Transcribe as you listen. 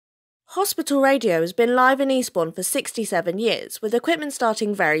Hospital radio has been live in Eastbourne for 67 years, with equipment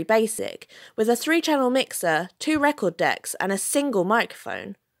starting very basic, with a 3-channel mixer, 2 record decks and a single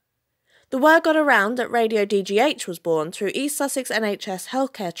microphone. The word got around that Radio DGH was born through East Sussex NHS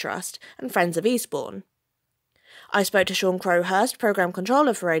Healthcare Trust and Friends of Eastbourne. I spoke to Shaun Crowhurst, Programme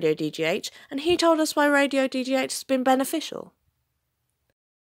Controller for Radio DGH, and he told us why Radio DGH has been beneficial.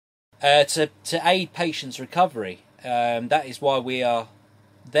 To aid patients' recovery. That is why we are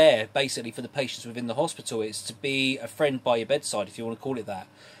there, basically, for the patients within the hospital. It's to be a friend by your bedside, if you want to call it that.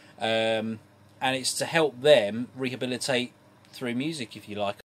 And it's to help them rehabilitate through music, if you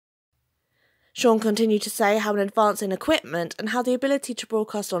like. Shaun continued to say how an advance in equipment and how the ability to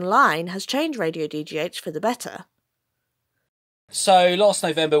broadcast online has changed Radio DGH for the better. So last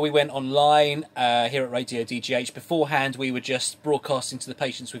November we went online here at Radio DGH. Beforehand we were just broadcasting to the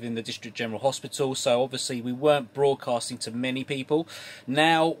patients within the District General Hospital, so obviously we weren't broadcasting to many people.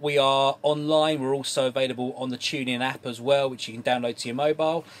 Now we are online. We're also available on the TuneIn app as well, which you can download to your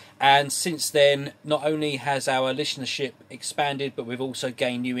mobile. And since then, not only has our listenership expanded, but we've also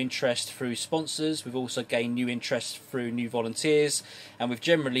gained new interest through sponsors. We've also gained new interest through new volunteers, and we've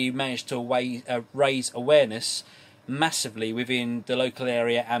generally managed to raise awareness massively within the local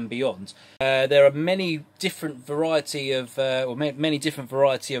area and beyond. There are many different variety of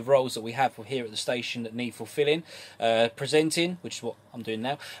roles that we have here at the station that need fulfilling. Presenting, which is what I'm doing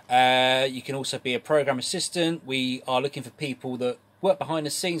now. You can also be a program assistant. We are looking for people that work behind the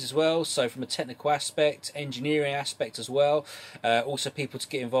scenes as well, so from a technical aspect, engineering aspect as well. Also people to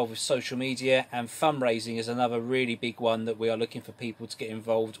get involved with social media, and fundraising is another really big one that we are looking for people to get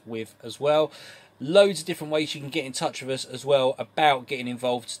involved with as well. Loads of different ways you can get in touch with us as well about getting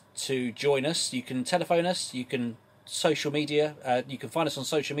involved to join us. You can telephone us, you can social media, you can find us on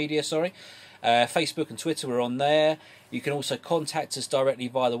social media, Facebook and Twitter, we're on there. You can also contact us directly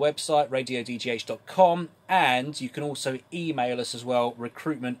via the website, radiodgh.com, and you can also email us as well,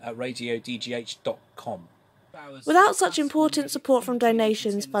 recruitment@radiodgh.com. Without such important support from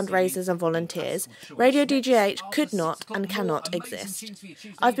donations, fundraisers and volunteers, Radio DGH could not and cannot exist.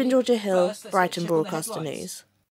 I've been Georgia Hill, Brighton Broadcaster News.